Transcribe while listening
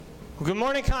Well, good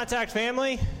morning, Contact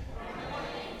family.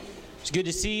 It's good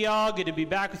to see y'all. Good to be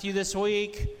back with you this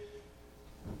week.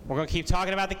 We're going to keep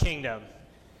talking about the kingdom.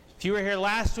 If you were here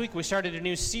last week, we started a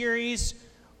new series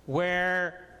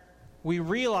where we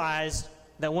realized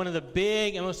that one of the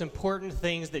big and most important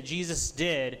things that Jesus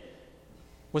did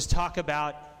was talk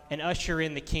about and usher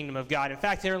in the kingdom of God. In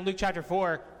fact, there in Luke chapter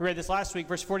 4, we read this last week,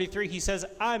 verse 43, he says,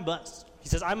 I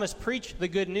must preach the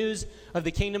good news of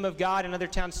the kingdom of God in other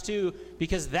towns too,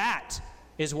 because that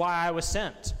is why I was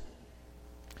sent.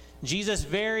 Jesus'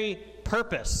 very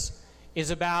purpose is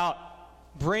about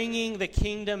bringing the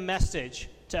kingdom message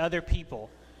to other people.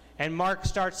 And Mark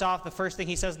starts off, the first thing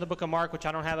he says in the book of Mark, which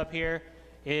I don't have up here,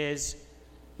 is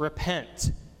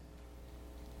repent.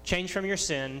 Change from your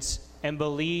sins and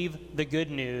believe the good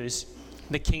news.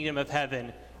 The kingdom of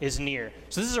heaven is near.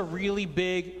 So this is a really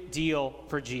big deal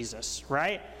for Jesus,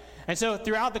 right? And so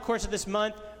throughout the course of this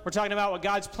month, we're talking about what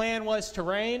God's plan was to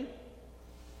reign.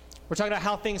 We're talking about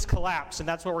how things collapse, and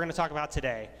that's what we're going to talk about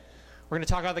today. We're going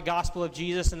to talk about the gospel of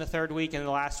Jesus in the third week, and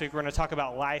the last week we're going to talk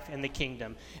about life in the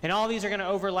kingdom. And all of these are going to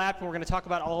overlap, and we're going to talk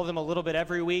about all of them a little bit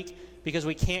every week because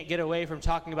we can't get away from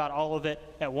talking about all of it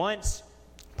at once,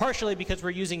 partially because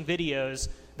we're using videos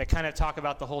that kind of talk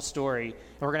about the whole story,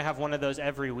 and we're going to have one of those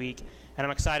every week, and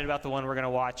I'm excited about the one we're going to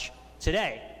watch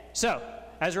today. So,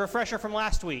 as a refresher from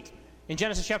last week, in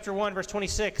Genesis chapter 1, verse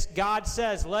 26, God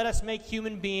says, let us make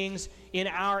human beings in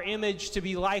our image to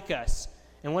be like us.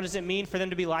 And what does it mean for them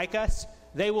to be like us?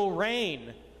 They will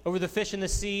reign over the fish in the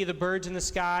sea, the birds in the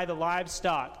sky, the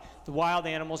livestock, the wild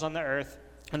animals on the earth,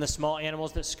 and the small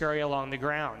animals that scurry along the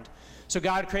ground. So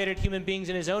God created human beings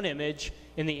in his own image.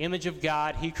 In the image of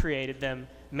God, he created them.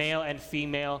 Male and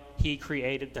female, he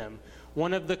created them.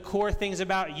 One of the core things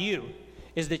about you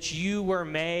is that you were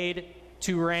made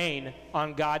to reign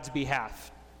on God's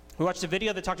behalf. We watched a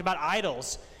video that talked about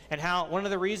idols and how one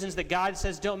of the reasons that God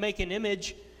says don't make an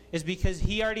image is because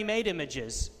he already made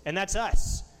images, and that's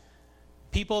us.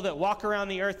 People that walk around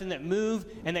the earth and that move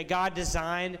and that God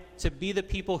designed to be the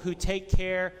people who take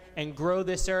care and grow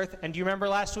this earth. And do you remember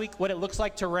last week what it looks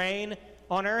like to reign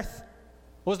on earth?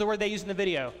 What was the word they used in the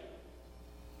video?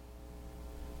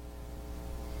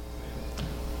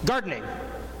 Gardening.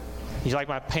 You like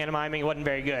my pantomiming? It wasn't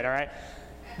very good, all right?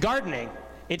 Gardening.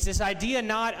 It's this idea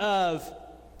not of,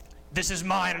 this is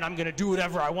mine and I'm going to do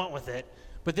whatever I want with it,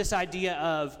 but this idea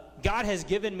of, God has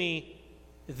given me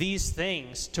these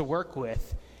things to work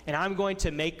with, and I'm going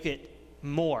to make it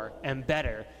more and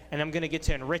better, and I'm going to get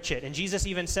to enrich it. And Jesus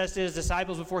even says to his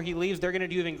disciples before he leaves, they're going to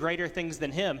do even greater things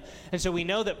than him. And so we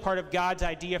know that part of God's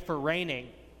idea for reigning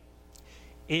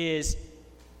is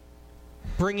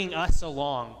bringing us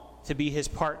along to be his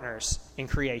partners in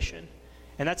creation.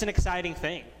 And that's an exciting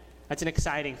thing. That's an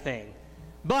exciting thing.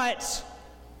 But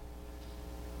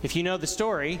if you know the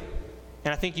story,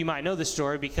 and I think you might know the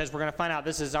story because we're going to find out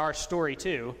this is our story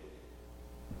too,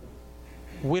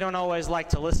 we don't always like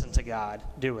to listen to God,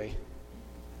 do we?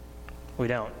 We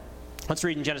don't. Let's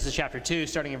read in Genesis chapter 2,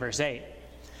 starting in verse 8.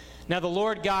 Now the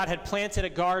Lord God had planted a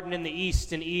garden in the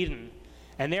east in Eden,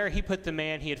 and there he put the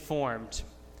man he had formed.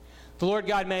 The Lord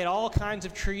God made all kinds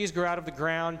of trees grow out of the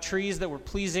ground, trees that were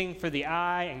pleasing for the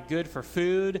eye and good for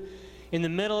food. In the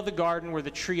middle of the garden were the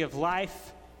tree of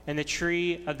life and the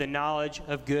tree of the knowledge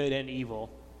of good and evil.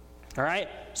 All right?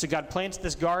 So God plants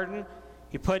this garden.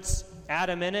 He puts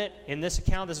Adam in it. In this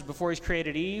account, this is before he's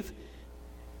created Eve.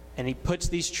 And he puts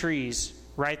these trees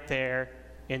right there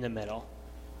in the middle.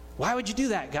 Why would you do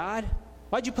that, God?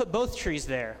 Why'd you put both trees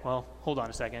there? Well, hold on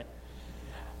a second.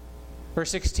 Verse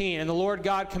 16, and the Lord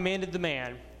God commanded the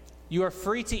man, you are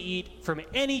free to eat from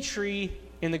any tree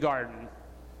in the garden,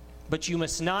 but you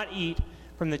must not eat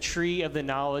from the tree of the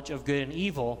knowledge of good and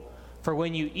evil, for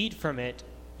when you eat from it,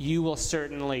 you will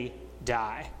certainly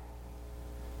die.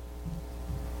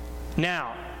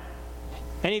 Now,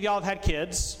 any of y'all have had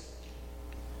kids?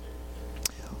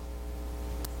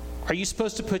 Are you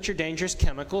supposed to put your dangerous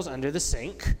chemicals under the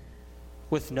sink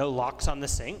with no locks on the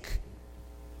sink?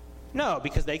 No,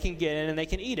 because they can get in and they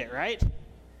can eat it, right?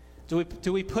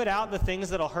 Do we put out the things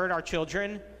that'll hurt our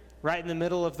children right in the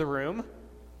middle of the room?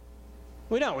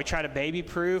 We don't. We try to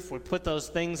baby-proof. We put those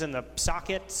things in the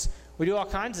sockets. We do all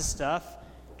kinds of stuff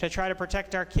to try to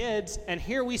protect our kids. And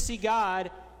here we see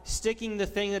God sticking the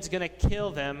thing that's going to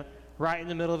kill them right in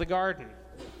the middle of the garden.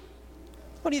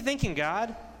 What are you thinking,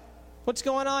 God? What's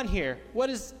going on here? What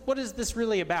is this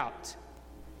really about?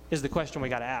 Is the question we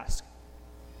got to ask.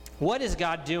 What is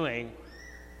God doing?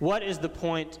 What is the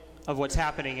point of what's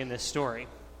happening in this story?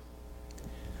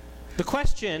 The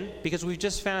question, because we've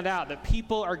just found out that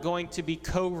people are going to be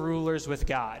co-rulers with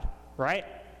God, right?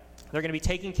 They're going to be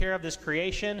taking care of this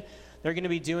creation. They're going to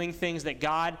be doing things that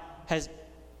God has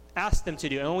asked them to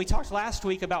do. And when we talked last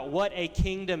week about what a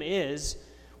kingdom is,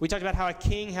 we talked about how a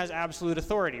king has absolute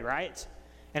authority, right?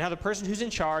 And how the person who's in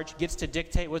charge gets to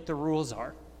dictate what the rules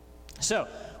are. So,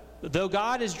 though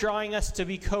God is drawing us to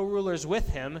be co-rulers with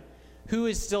him, who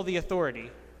is still the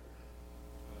authority?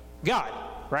 God,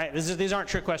 right? These aren't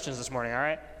trick questions this morning, all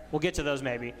right? We'll get to those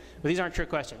maybe, but these aren't trick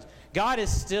questions. God is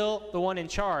still the one in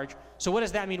charge. So what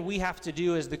does that mean we have to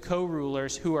do as the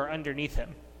co-rulers who are underneath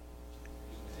him?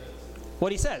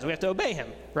 What he says. We have to obey him,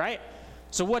 right?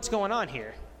 So what's going on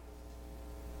here?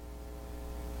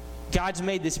 God's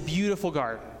made this beautiful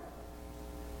garden.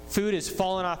 Food is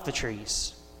falling off the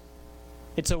trees.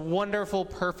 It's a wonderful,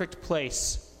 perfect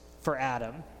place for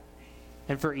Adam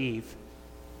and for Eve.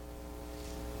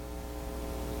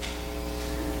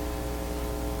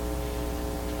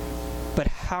 But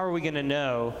how are we going to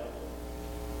know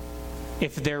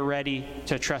if they're ready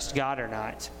to trust God or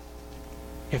not?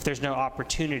 If there's no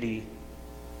opportunity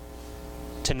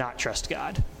to not trust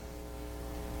God?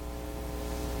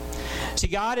 See,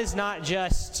 God is not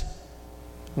just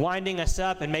winding us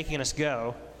up and making us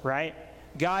go, right?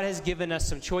 God has given us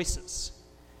some choices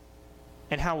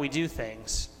in how we do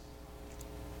things.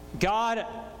 God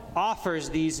offers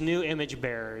these new image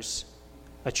bearers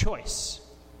a choice.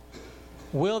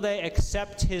 Will they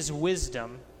accept his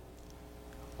wisdom,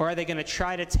 or are they going to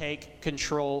try to take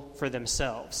control for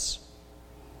themselves?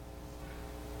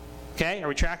 Okay, are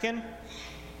we tracking?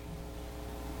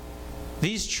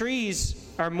 These trees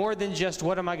are more than just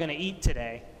what am I going to eat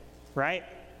today, right?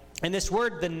 And this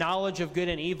word, the knowledge of good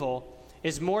and evil,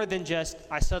 is more than just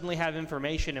I suddenly have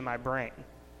information in my brain.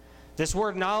 This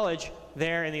word knowledge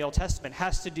there in the Old Testament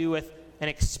has to do with an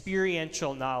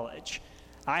experiential knowledge.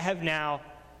 I have now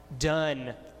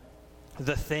done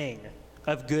the thing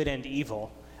of good and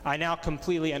evil. I now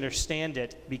completely understand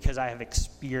it because I have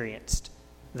experienced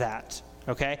that.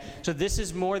 Okay? So this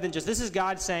is more than just, this is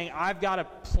God saying, I've got a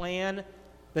plan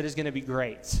that is going to be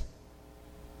great.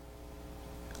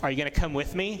 Are you going to come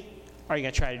with me? Or are you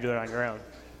going to try to do it on your own?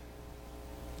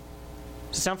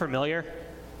 Does it sound familiar?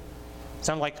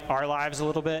 Sound like our lives a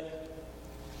little bit?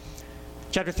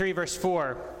 Chapter 3, verse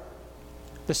 4.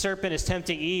 The serpent is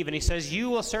tempting Eve, and he says, "You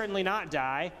will certainly not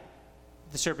die,"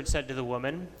 the serpent said to the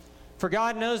woman. "For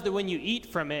God knows that when you eat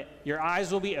from it, your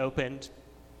eyes will be opened,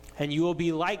 and you will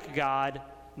be like God,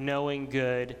 knowing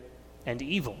good and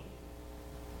evil."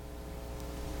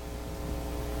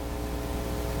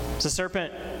 Is the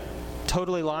serpent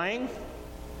totally lying?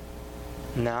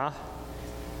 Nah.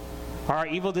 Are our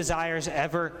evil desires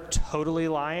ever totally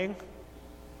lying?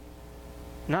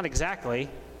 Not exactly.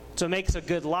 So it makes a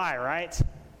good lie, right?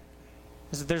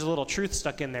 There's a little truth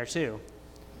stuck in there too.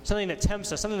 Something that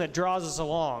tempts us, something that draws us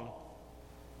along.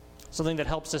 Something that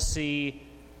helps us see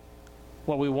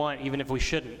what we want even if we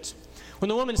shouldn't. When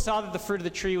the woman saw that the fruit of the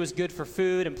tree was good for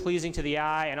food and pleasing to the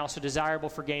eye and also desirable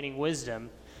for gaining wisdom,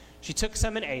 she took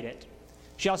some and ate it.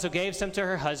 She also gave some to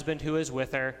her husband who was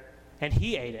with her, and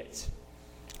he ate it.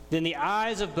 Then the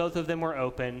eyes of both of them were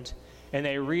opened, and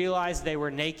they realized they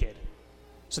were naked.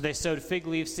 So they sewed fig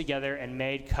leaves together and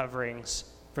made coverings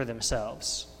for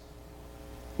themselves.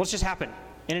 What's just happened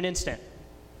in an instant?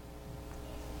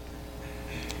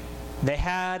 They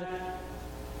had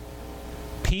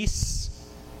peace.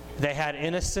 They had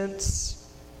innocence.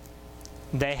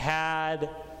 They had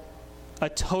a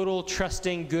total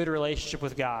trusting, good relationship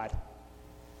with God.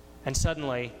 And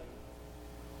suddenly,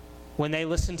 when they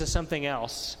listened to something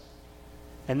else,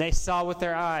 and they saw with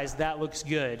their eyes, that looks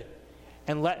good,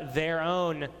 and let their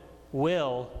own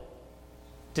will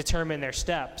determine their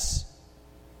steps.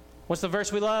 What's the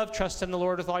verse we love? Trust in the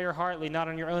Lord with all your heart, lean not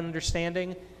on your own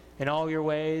understanding. In all your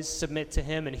ways, submit to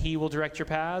him, and he will direct your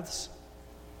paths.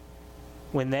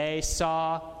 When they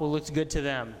saw what looked good to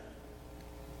them,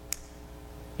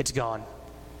 it's gone.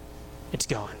 It's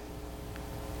gone.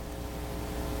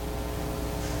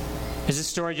 Is this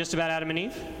story just about Adam and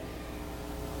Eve?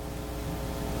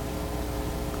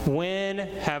 When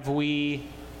have we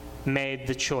made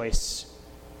the choice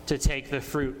to take the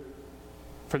fruit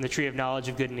from the tree of knowledge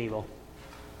of good and evil?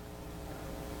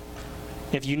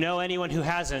 If you know anyone who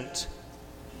hasn't,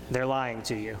 they're lying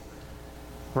to you,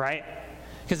 right?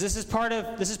 Because this is part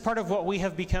of what we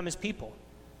have become as people.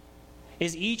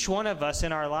 Is each one of us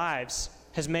in our lives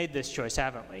has made this choice,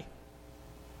 haven't we?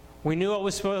 We knew what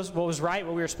was right,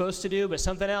 what we were supposed to do, but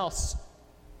something else,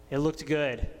 it looked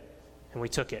good, and we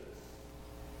took it.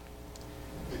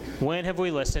 When have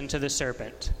we listened to the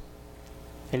serpent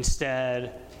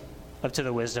instead of to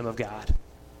the wisdom of God?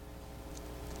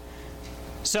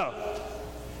 So,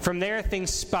 from there,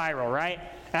 things spiral, right?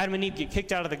 Adam and Eve get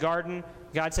kicked out of the garden.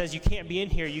 God says, you can't be in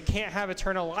here. You can't have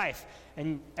eternal life.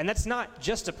 And that's not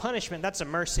just a punishment. That's a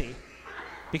mercy.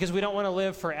 Because we don't want to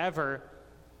live forever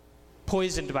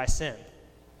poisoned by sin.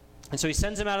 And so he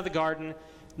sends them out of the garden.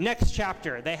 Next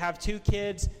chapter, they have 2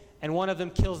 kids, and one of them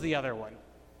kills the other one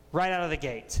right out of the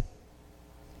gate.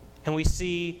 And we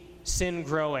see sin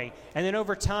growing. And then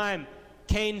over time,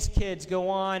 Cain's kids go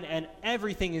on, and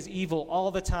everything is evil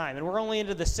all the time. And we're only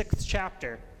into the 6th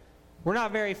chapter. We're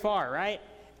not very far, right?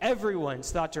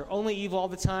 Everyone's thoughts are only evil all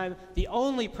the time. The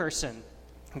only person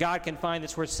God can find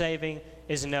that's worth saving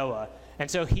is Noah. And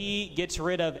so he gets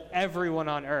rid of everyone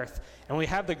on earth. And we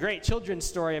have the great children's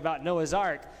story about Noah's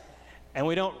Ark, and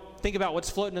we don't think about what's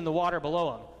floating in the water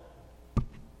below him.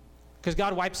 Because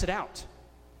God wipes it out.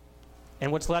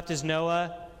 And what's left is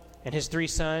Noah and his 3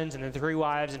 sons and the 3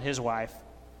 wives and his wife.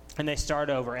 And they start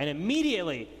over. And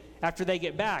immediately after they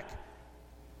get back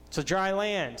to dry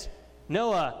land,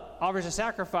 Noah offers a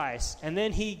sacrifice. And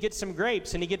then he gets some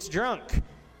grapes and he gets drunk.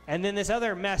 And then this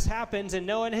other mess happens, and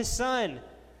Noah and his son,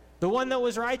 the one that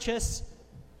was righteous,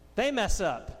 they mess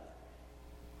up.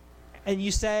 And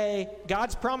you say,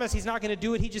 God's promised he's not going to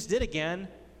do what he just did again,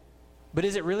 but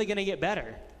is it really going to get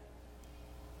better?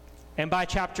 And by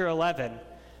chapter 11,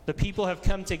 the people have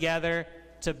come together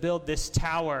to build this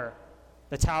tower,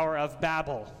 the Tower of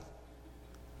Babel.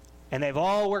 And they've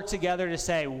all worked together to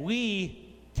say,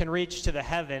 we can reach to the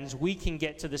heavens, we can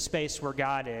get to the space where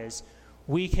God is,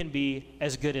 we can be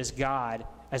as good as God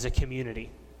as a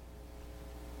community.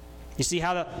 You see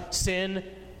how the sin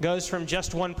goes from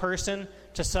just one person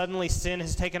to suddenly sin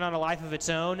has taken on a life of its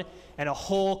own, and a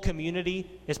whole community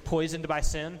is poisoned by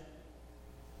sin?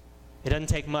 It doesn't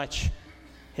take much.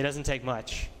 It doesn't take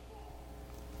much.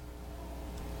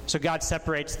 So God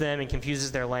separates them and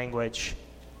confuses their language.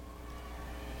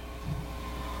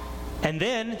 And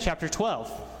then, chapter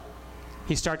 12,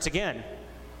 he starts again.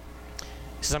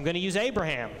 He says, I'm going to use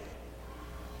Abraham.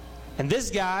 And this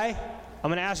guy, I'm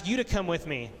going to ask you to come with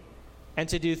me and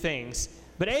to do things.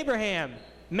 But Abraham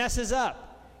messes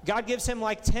up. God gives him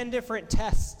like 10 different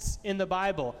tests in the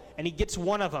Bible, and he gets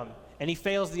one of them, and he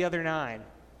fails the other 9.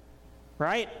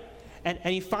 Right? And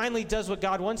he finally does what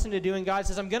God wants him to do, and God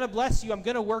says, I'm going to bless you, I'm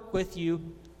going to work with you,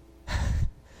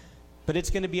 but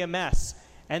it's going to be a mess.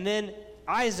 And then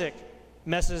Isaac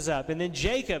messes up, and then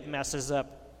Jacob messes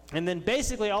up, and then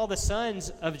basically all the sons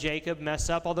of Jacob mess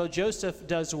up, although Joseph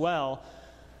does well.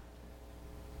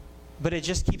 But it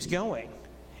just keeps going.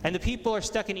 And the people are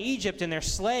stuck in Egypt, and they're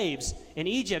slaves in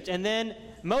Egypt. And then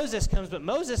Moses comes, but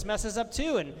Moses messes up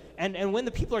too. And when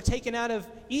the people are taken out of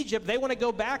Egypt, they want to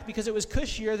go back because it was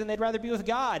cushier than they'd rather be with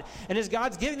God. And as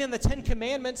God's giving them the 10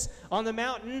 Commandments on the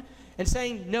mountain and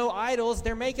saying no idols,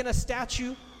 they're making a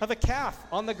statue of a calf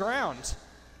on the ground.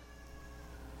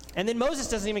 And then Moses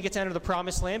doesn't even get to enter the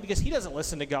promised land because he doesn't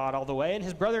listen to God all the way. And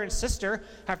his brother and sister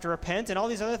have to repent, and all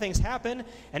these other things happen,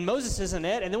 and Moses isn't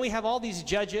it. And then we have all these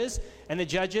judges, and the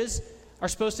judges are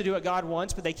supposed to do what God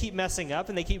wants, but they keep messing up,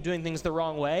 and they keep doing things the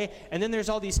wrong way. And then there's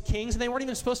all these kings, and they weren't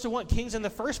even supposed to want kings in the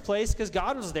first place because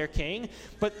God was their king.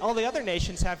 But all the other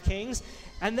nations have kings,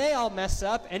 and they all mess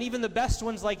up. And even the best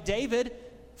ones like David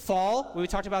fall. We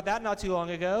talked about that not too long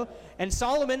ago. And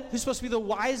Solomon, who's supposed to be the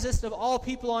wisest of all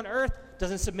people on earth,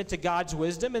 doesn't submit to God's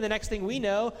wisdom. And the next thing we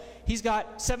know, he's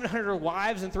got 700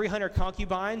 wives and 300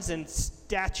 concubines and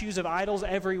statues of idols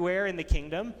everywhere in the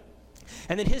kingdom.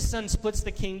 And then his son splits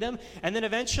the kingdom. And then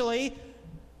eventually,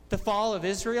 the fall of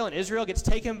Israel, and Israel gets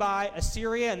taken by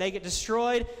Assyria, and they get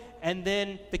destroyed. And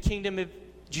then the kingdom of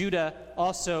Judah,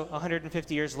 also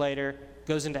 150 years later,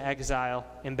 goes into exile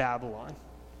in Babylon.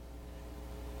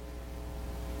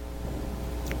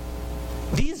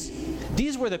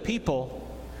 These were the people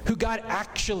who God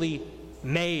actually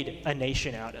made a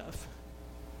nation out of.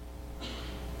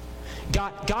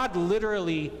 God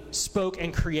literally spoke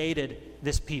and created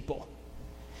this people.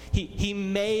 He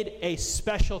made a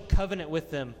special covenant with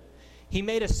them. He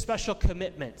made a special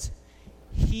commitment.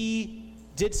 He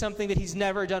did something that he's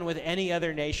never done with any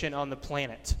other nation on the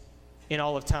planet in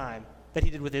all of time, that he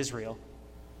did with Israel.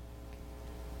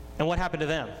 And what happened to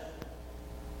them?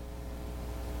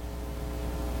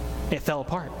 It fell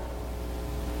apart.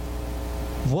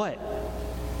 What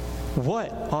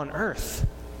on earth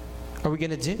are we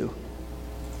going to do?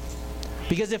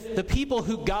 Because if the people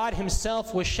who God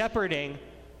himself was shepherding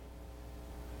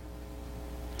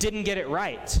didn't get it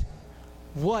right,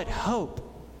 what hope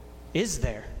is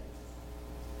there?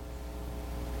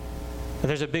 But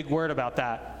there's a big word about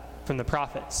that from the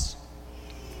prophets.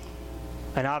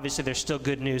 And obviously there's still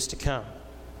good news to come.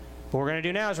 What we're going to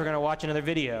do now is we're going to watch another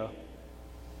video.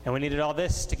 And we needed all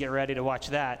this to get ready to watch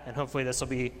that, and hopefully this will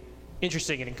be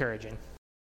interesting and encouraging.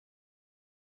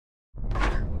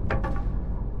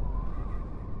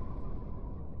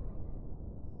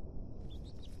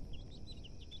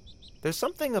 There's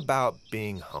something about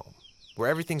being home, where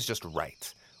everything's just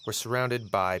right. We're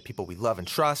surrounded by people we love and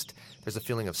trust. There's a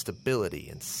feeling of stability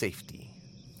and safety.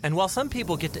 And while some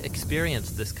people get to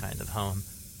experience this kind of home,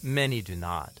 many do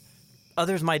not.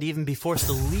 Others might even be forced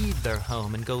to leave their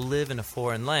home and go live in a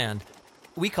foreign land.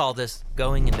 We call this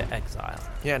going into exile.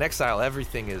 Yeah, in exile,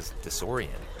 everything is disorienting.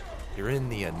 You're in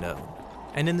the unknown.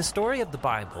 And in the story of the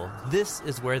Bible, this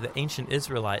is where the ancient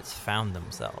Israelites found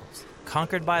themselves,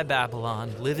 conquered by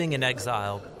Babylon, living in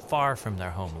exile far from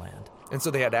their homeland. And so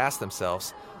they had to ask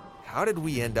themselves, how did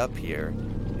we end up here?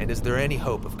 And is there any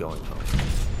hope of going home?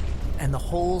 And the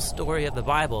whole story of the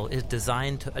Bible is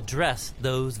designed to address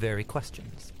those very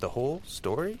questions. The whole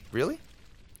story? Really?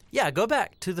 Yeah, go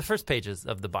back to the first pages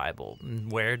of the Bible.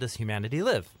 Where does humanity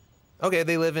live? Okay,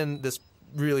 they live in this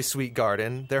really sweet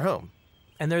garden, their home.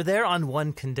 And they're there on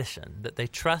one condition, that they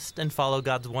trust and follow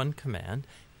God's one command,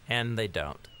 and they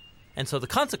don't. And so the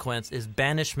consequence is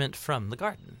banishment from the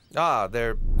garden.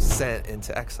 They're sent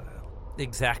into exile.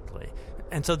 Exactly.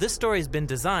 And so this story has been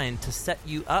designed to set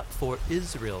you up for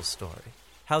Israel's story,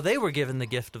 how they were given the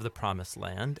gift of the promised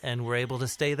land and were able to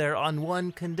stay there on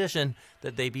one condition,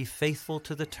 that they be faithful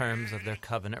to the terms of their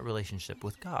covenant relationship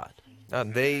with God.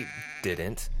 They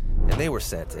didn't, and they were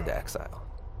sent into exile.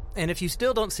 And if you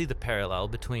still don't see the parallel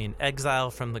between exile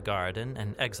from the garden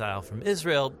and exile from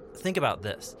Israel, think about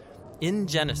this. In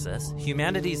Genesis,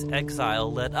 humanity's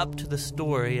exile led up to the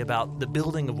story about the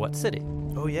building of what city?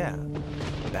 Oh yeah,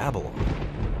 Babylon.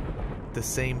 The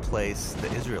same place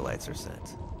the Israelites are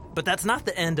sent. But that's not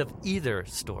the end of either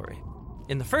story.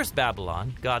 In the first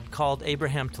Babylon, God called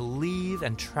Abraham to leave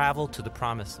and travel to the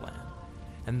promised land.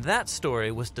 And that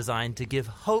story was designed to give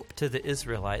hope to the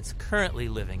Israelites currently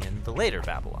living in the later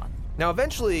Babylon. Now,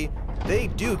 eventually, they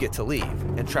do get to leave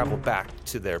and travel back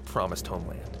to their promised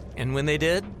homeland. And when they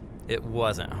did, it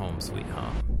wasn't home sweet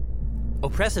home.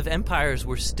 Oppressive empires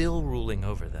were still ruling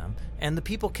over them, and the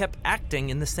people kept acting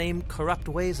in the same corrupt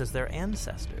ways as their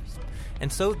ancestors.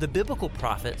 And so the biblical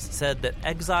prophets said that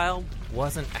exile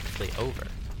wasn't actually over.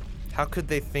 How could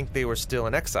they think they were still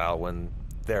in exile when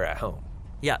they're at home?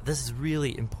 Yeah, this is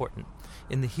really important.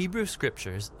 In the Hebrew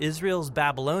scriptures, Israel's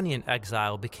Babylonian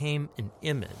exile became an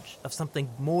image of something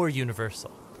more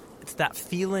universal. It's that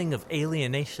feeling of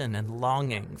alienation and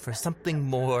longing for something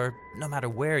more, no matter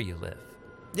where you live.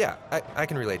 Yeah, I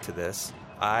can relate to this.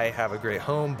 I have a great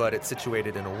home, but it's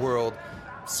situated in a world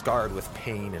scarred with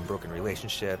pain and broken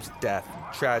relationships, death,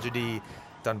 and tragedy,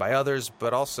 done by others,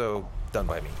 but also done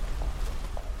by me.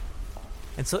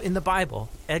 And so in the Bible,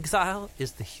 exile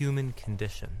is the human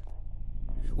condition.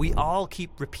 We all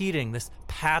keep repeating this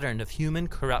pattern of human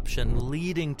corruption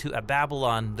leading to a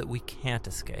Babylon that we can't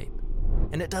escape.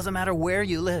 And it doesn't matter where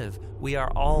you live, we are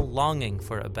all longing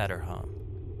for a better home.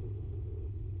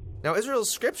 Now, Israel's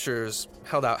scriptures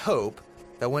held out hope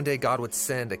that one day God would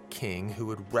send a king who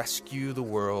would rescue the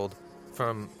world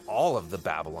from all of the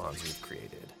Babylons we've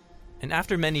created. And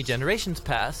after many generations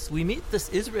pass, we meet this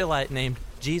Israelite named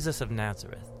Jesus of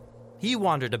Nazareth. He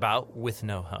wandered about with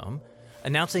no home,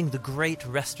 announcing the great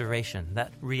restoration,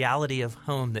 that reality of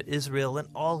home that Israel and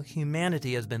all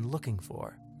humanity has been looking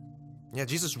for. Yeah,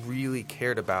 Jesus really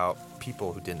cared about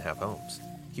people who didn't have homes.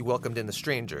 He welcomed in the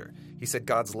stranger. He said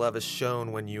God's love is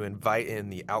shown when you invite in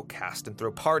the outcast and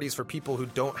throw parties for people who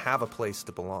don't have a place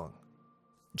to belong.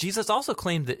 Jesus also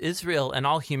claimed that Israel and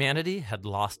all humanity had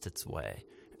lost its way,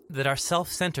 that our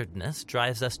self-centeredness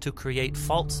drives us to create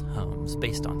false homes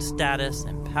based on status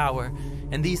and power,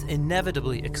 and these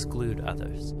inevitably exclude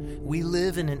others. We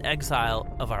live in an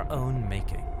exile of our own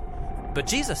making. But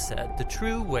Jesus said the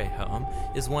true way home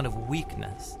is one of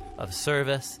weakness, of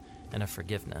service, and of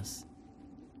forgiveness.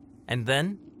 And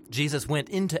then Jesus went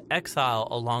into exile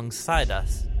alongside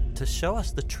us to show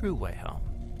us the true way home.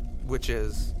 Which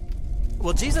is?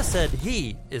 Well, Jesus said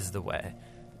he is the way.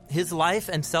 His life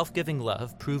and self-giving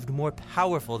love proved more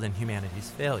powerful than humanity's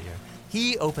failure.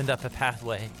 He opened up a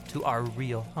pathway to our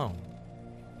real home.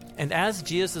 And as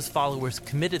Jesus' followers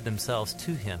committed themselves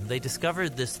to him, they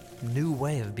discovered this new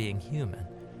way of being human.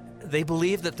 They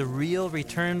believed that the real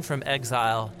return from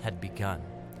exile had begun.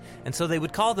 And so they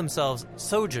would call themselves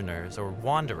sojourners or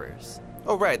wanderers.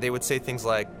 Oh, right. They would say things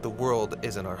like, the world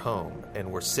isn't our home,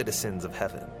 and we're citizens of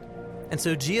heaven. And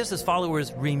so Jesus'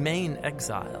 followers remain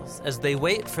exiles as they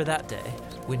wait for that day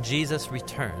when Jesus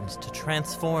returns to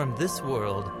transform this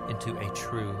world into a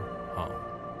true home.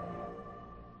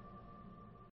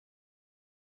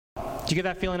 Do you get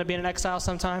that feeling of being in exile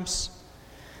sometimes?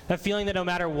 That feeling that no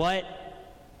matter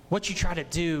what you try to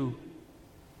do,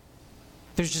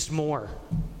 there's just more.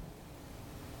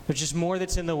 There's just more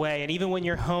that's in the way. And even when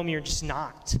you're home, you're just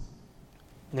not. And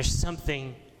there's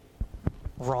something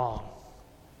wrong.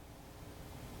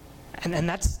 And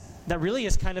that really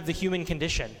is kind of the human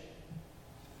condition,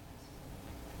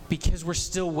 because we're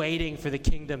still waiting for the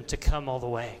kingdom to come all the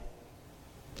way.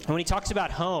 And when he talks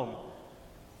about home,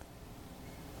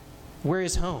 where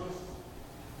is home?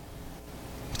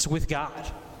 It's with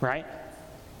God, right?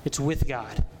 It's with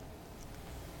God.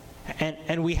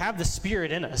 And we have the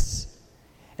Spirit in us.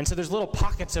 And so there's little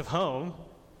pockets of home,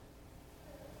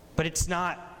 but it's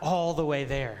not all the way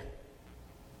there.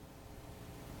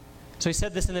 So he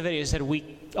said this in the video. He said,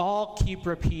 we all keep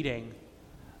repeating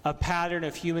a pattern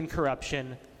of human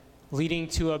corruption leading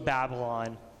to a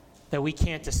Babylon that we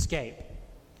can't escape.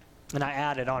 And I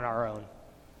added, on our own.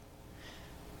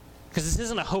 Because this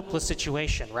isn't a hopeless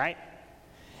situation, right?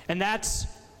 And that's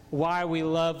why we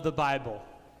love the Bible.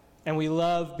 And we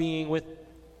love being with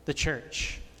the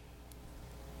church.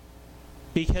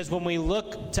 Because when we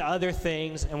look to other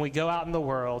things and we go out in the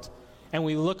world and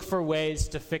we look for ways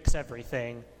to fix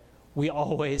everything, we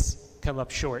always come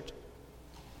up short.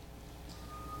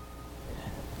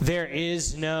 There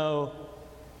is no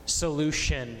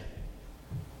solution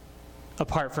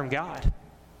apart from God.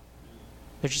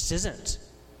 There just isn't.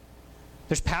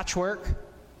 There's patchwork.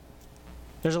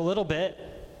 There's a little bit.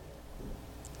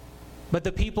 But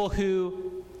the people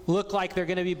who look like they're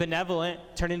going to be benevolent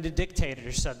turn into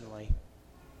dictators suddenly.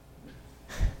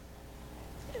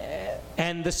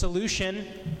 And the solution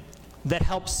that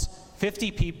helps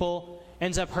 50 people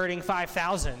ends up hurting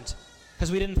 5,000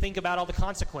 because we didn't think about all the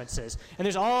consequences. And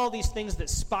there's all these things that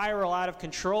spiral out of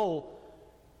control.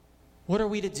 What are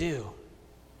we to do?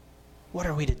 What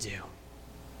are we to do?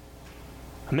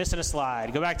 I'm missing a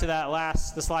slide. Go back to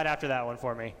the slide after that one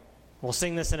for me. We'll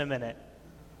sing this in a minute.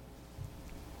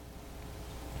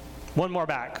 One more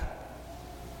back.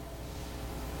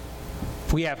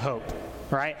 We have hope,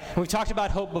 right? And we've talked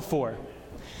about hope before.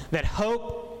 That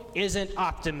hope isn't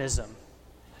optimism.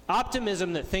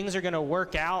 Optimism that things are going to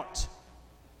work out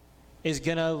is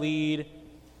going to lead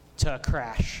to a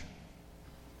crash.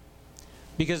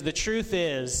 Because the truth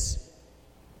is,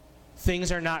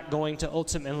 things are not going to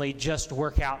ultimately just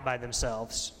work out by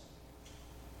themselves.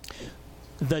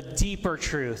 The deeper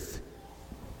truth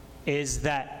is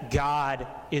that God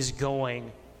is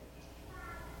going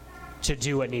to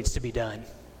do what needs to be done.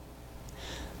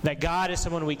 That God is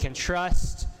someone we can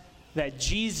trust. That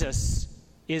Jesus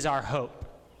is our hope.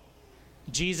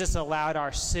 Jesus allowed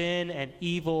our sin and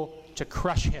evil to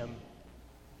crush him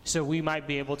so we might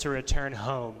be able to return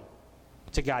home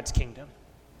to God's kingdom.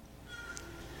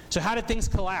 So how did things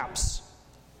collapse?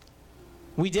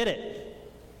 We did it.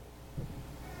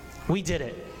 We did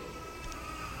it.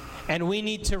 And we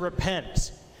need to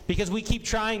repent because we keep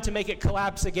trying to make it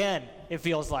collapse again, it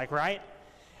feels like, right?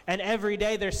 And every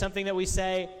day there's something that we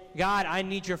say, God, I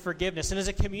need your forgiveness. And as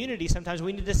a community, sometimes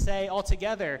we need to say all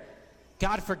together,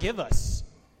 God, forgive us.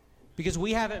 Because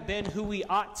we haven't been who we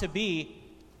ought to be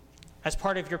as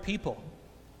part of your people.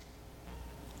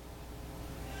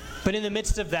 But in the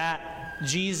midst of that,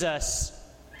 Jesus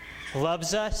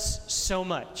loves us so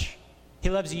much. He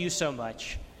loves you so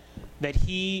much that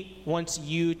he wants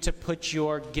you to put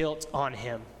your guilt on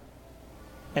him.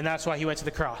 And that's why he went to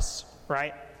the cross,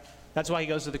 right? That's why he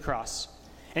goes to the cross.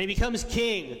 And he becomes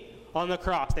king on the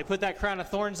cross. They put that crown of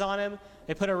thorns on him.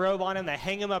 They put a robe on him. They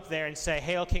hang him up there and say,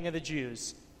 "Hail, King of the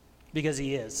Jews," because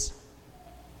he is.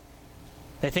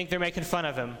 They think they're making fun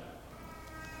of him,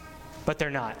 but they're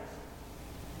not.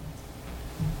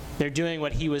 They're doing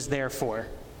what he was there for,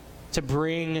 to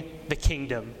bring the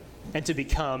kingdom and to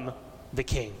become the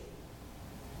king.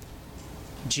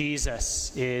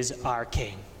 Jesus is our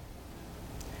king.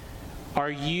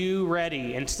 Are you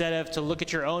ready, instead of to look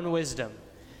at your own wisdom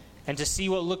and to see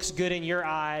what looks good in your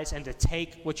eyes and to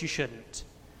take what you shouldn't?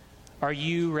 Are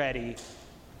you ready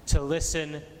to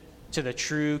listen to the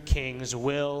true king's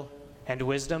will and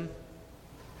wisdom?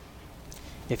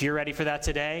 If you're ready for that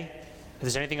today, if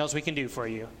there's anything else we can do for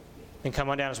you, then come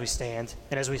on down as we stand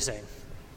and as we sing.